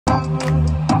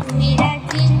मेरा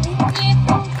दिल ये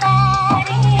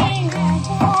पुकारे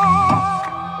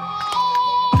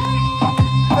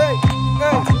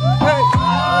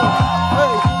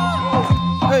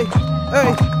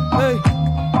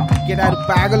केटाहरु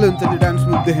पागल हुन्छ नि डान्स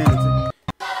मुभ देखेर चाहिँ।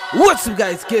 What's up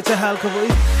guys, के छ हाल खबर?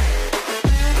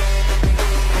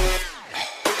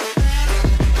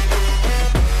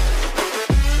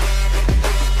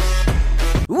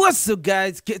 What's up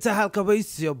guys, के छ हाल खबर?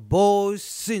 It's your boy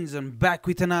Sinjan back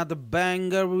with another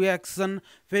banger reaction.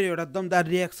 फेरि एउटा दमदार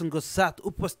रियाक्सनको साथ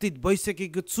उपस्थित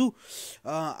भइसकेको छु।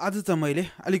 आज चाहिँ मैले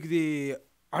अलिकति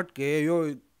हटके यो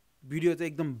भिडियो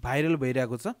चाहिँ एकदम भाइरल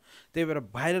भइरहेको छ, त्यही भएर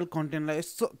भाइरल कन्टेन्टलाई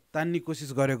यसो तान्ने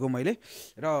कोसिस गरेको मैले।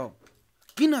 र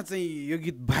किन चाहिँ यो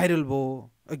गीत भाइरल भयो?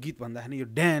 गीत भन्दाखेरि यो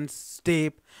डान्स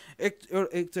स्टेप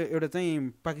एउटा चाहिँ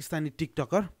पाकिस्तानी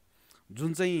टिकटकर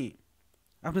जुन चाहिँ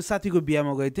आफ्नो साथीको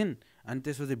बिहामा गए थिइन् अनि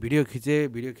त्यसपछि भिडियो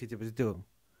खिचेपछि त्यो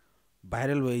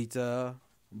भाइरल भएछ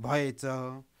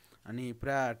अनि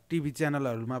पुरा टिभी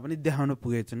च्यानलहरुमा पनि देखाउन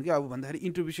पुगेछन् कि अब भन्दाखेरि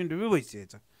इन्टरभ्यू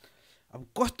भइसकेछ। अब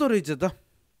कस्तो रहेछ त?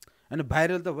 अनि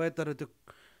भाइरल त भयो, तर त्यो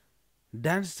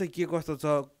डान्स चाहिँ के कस्तो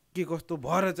छ, के कस्तो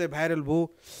भएर चाहिँ भाइरल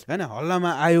भयो हैन,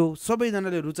 हल्लामा आयो,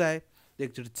 सबैजनाले रुचाए।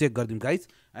 एकचोटि चेक गरिदिउँ गाइज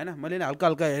हैन। मैले नि हल्का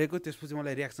हल्का हेरेको, त्यसपछि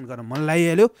मलाई रियाक्सन गर्न मन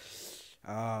लागिहाल्यो।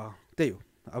 त्यही हो,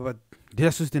 अब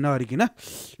धेरै सुस्ती नगरिकन यो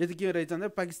चाहिँ के रहेछ भन्दा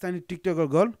पाकिस्तानी टिकटकर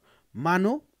गर्ल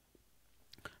मानो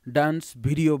डान्स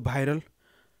भिडियो भाइरल।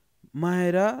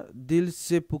 मायरा दिल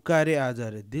से पुकारे आजा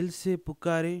रे, दिल से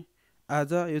पुकारे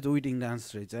आजा, यो चाहिँ वेटिङ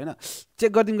डान्स रहेछ हैन।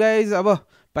 चेक गरिदिउँ गाइज। अब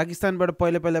पाकिस्तानबाट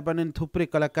पहिला पनि थुप्रै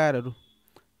कलाकारहरू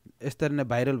यसरी नै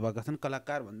भाइरल भएका छन्।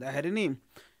 कलाकार भन्दाखेरि नि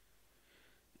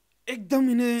एकदम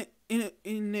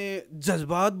इन्हें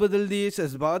जज्बात बदल दिए,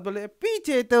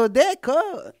 पीछे तो देखो,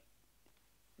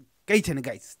 केही छैन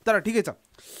गाइज, तर ठिकै छ।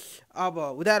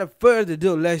 अब without further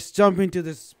ado, let's jump into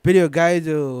this video guys।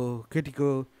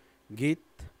 केटीको गीत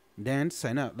डान्स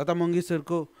हैन, लता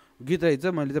मङ्गेशकरको गीत रहेछ,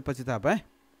 मैले चाहिँ पछि थाहा पाएँ।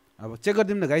 अब चेक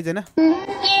गरिदिउँ न गाइज हैन।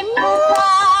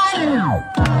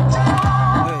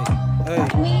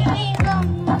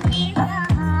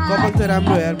 कपाल चाहिँ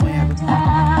राम्रो यार, म यहाँ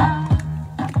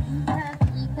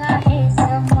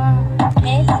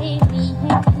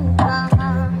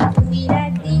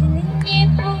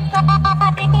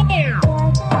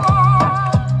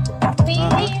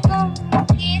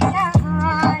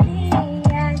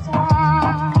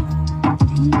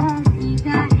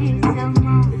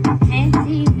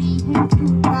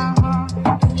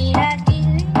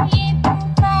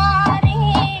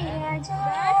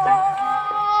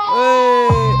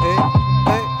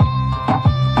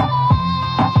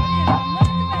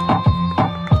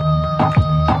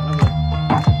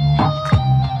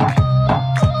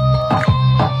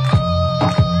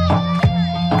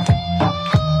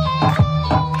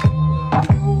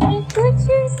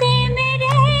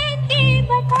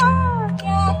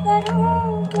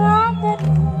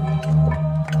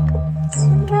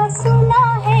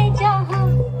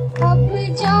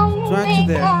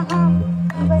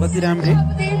कति राम्रो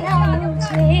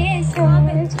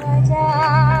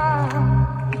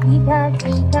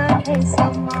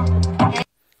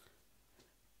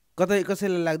कतै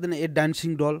कसैलाई लाग्दैन ए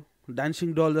डान्सिङ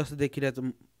डल जस्तो देखिरहेछ।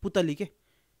 पुतली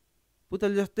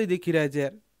जस्तै देखिरहेछ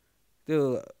यार। त्यो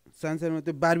सानसानो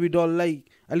त्यो बार्बी डललाई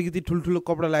अलिकति ठुल्ठुलो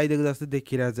कपडा लगाइदिएको जस्तो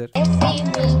देखिरहेछ यार।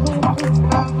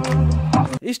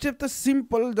 स्टेप त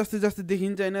सिम्पल जस्तै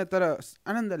देखिन्छ हैन, तर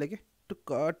आनन्दले के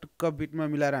टुक्क बिटमा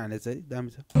मिलाएर हानेछ है, दामी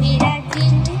छ।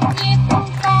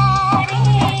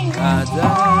 आजा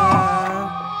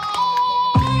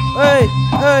ओइ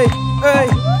ओइ ओइ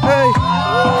ओइ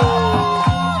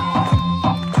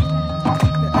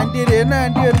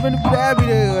आन्टीहरु पनि पुरा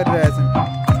भिडियो गरिरहेछन्।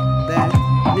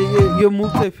 यो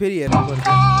मुभ चाहिँ फेरि हेर्नु पर्छ।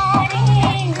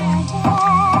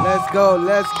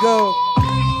 लेट्स गो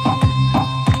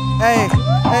ए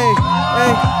ए ए ए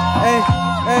ए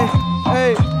ए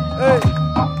ए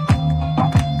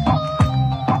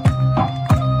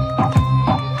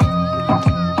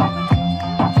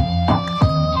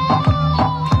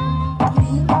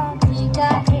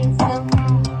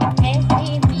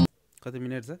कति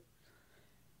मिनट छ?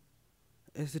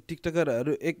 यस्तो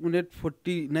टिकटकरहरू 1 मिनट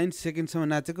 49 सेकेन्डसम्म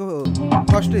नाचेको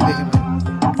फर्स्टै देखेँ मैले।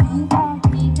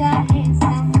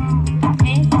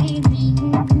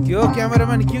 यो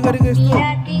क्यामेराम्यान के गरेको यस्तो?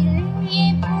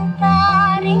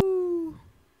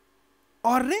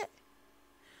 अरे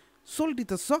सोल्टी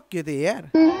त सक्यो त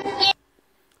यार,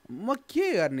 म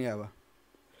के गर्ने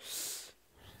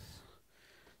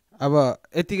अब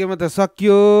यतिकैमा त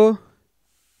सक्यो,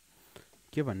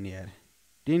 के भन्ने यार।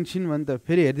 टेन्सन भयो नि त,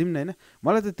 फेरि हेरिदिउँ न हैन।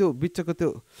 मलाई त त्यो बिचको त्यो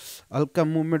हल्का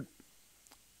मुभमेन्ट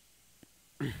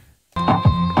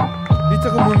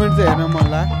पछिको मुभमेन्ट चाहिँ हेर्न मन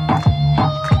लाग्यो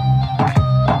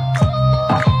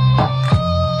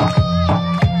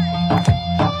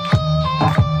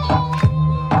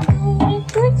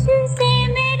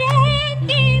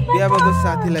बिहाबको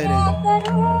साथीलाई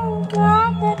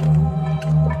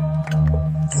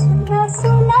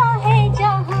सुना है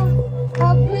जहां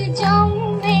अब जाऊं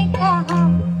मैं कहां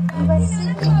बस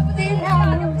इतना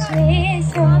मुझे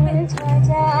समझा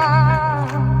जा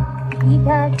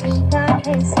भीगा भीगा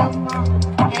है समा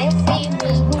ऐसे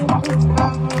में हूँ तू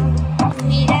कहाँ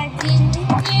मेरा दिल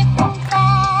के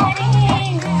पुकारे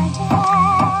आजा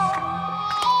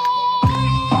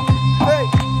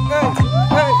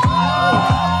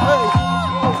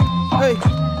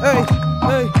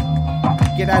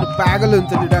केटाहरू पागल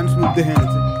हुन्छ नि डान्स मुभ देखेर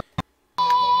चाहिँ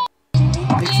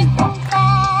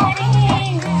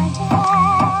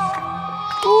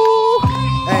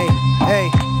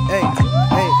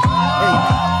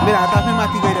मेरो हात आफै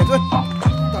माथि गइरहेको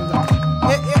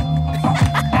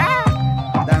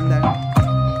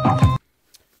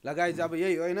ल गाइज अब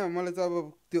यही होइन मलाई त अब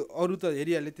त्यो अरू त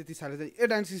हेरिहाल्यो त्यति साह्रो चाहिँ यो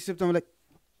डान्स स्टेप त मलाई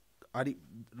हरि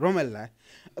रमाइलो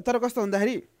लाग्यो तर कस्तो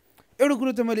भन्दाखेरि एउटा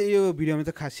कुरो चाहिँ मैले यो भिडियोमा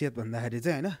चाहिँ खासियत भन्दाखेरि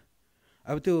चाहिँ होइन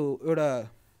अब त्यो एउटा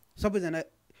सबैजना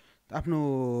आफ्नो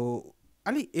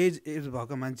अलि एज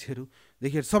भएको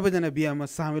मान्छेहरूदेखि सबैजना बिहामा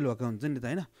सामेल भएको हुन्छ नि त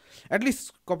होइन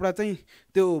एटलिस्ट कपडा चाहिँ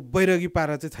त्यो बैरगी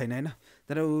पारा चाहिँ छैन होइन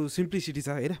तर ऊ सिम्प्लिसिटी छ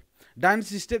होइन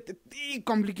डान्स स्टेप त्यति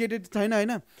कम्प्लिकेटेड छैन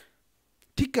होइन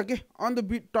ठिक्क के on the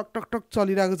beet talk talk talk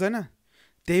चलिरहेको छैन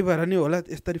त्यही भएर नि होला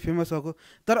यसरी फेमस भएको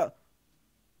तर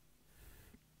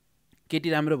केटी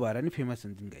राम्रो भएर नि फेमस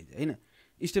हुन्छन् गाइज होइन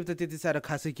स्टेप त त्यति साह्रो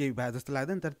खासै केही भए जस्तो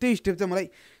लाग्दैन तर त्यो स्टेप चाहिँ मलाई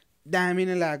दामी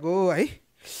नै लाग्यो है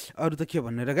अरू त के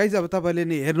भन्नु र गाइज अब तपाईँले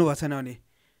नि हेर्नु भएको छैन भने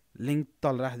लिङ्क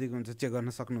तल राखिदिएको हुन्छ चेक गर्न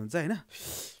सक्नुहुन्छ होइन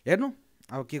हेर्नु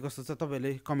अब के कस्तो छ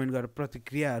तपाईँहरूले कमेन्ट गरेर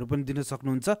प्रतिक्रियाहरू पनि दिन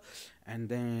सक्नुहुन्छ एन्ड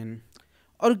देन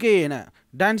अरू केही होइन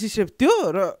डान्स स्टेप त्यो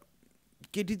र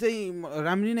केटी चाहिँ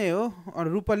राम्री नै हो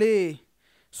रूपले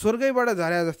स्वर्गैबाट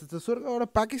झरे जस्तो छ स्वर्गबाट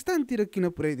पाकिस्तानतिर किन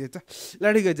पुऱ्याइदिएछ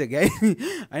लडीको चाहिँ क्या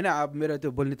होइन अब मेरो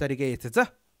त्यो बोल्ने तरिका यस्तो छ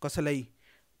कसैलाई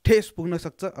ठेस पुग्न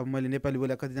सक्छ अब मैले नेपाली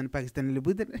बोले कतिजना पाकिस्तानीले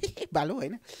बुझ्दैन भालो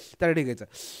होइन तर ठिकै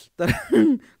छ तर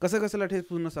कसैलाई ठेस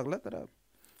पुग्न सक्ला तर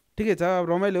ठिकै छ अब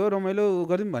रमाइलो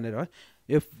गरौँ भनेर है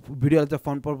यो भिडियोलाई चाहिँ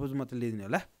फन पर्पज मात्रै लिइदिनु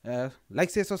होला लाइक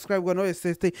से सब्सक्राइब गर्नु यस्तै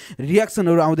यस्तै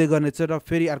रियाक्सनहरू आउँदै गर्नेछ र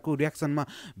फेरि अर्को रियाक्सनमा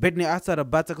भेट्ने आशा र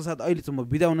बाचाको साथ अहिले चाहिँ म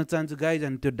बिदा हुन चाहन्छु गाइज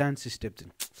अनि त्यो डान्स स्टेप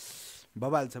चाहिँ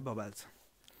बबाल छ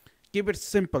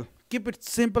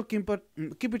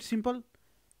किप इट सिम्पल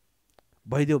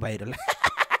भइदियो भाइरल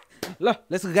ल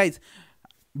लेट्स गो गाइज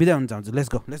बिदा हुन चाहन्छु let's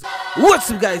go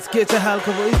what's up guys के छ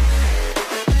हालको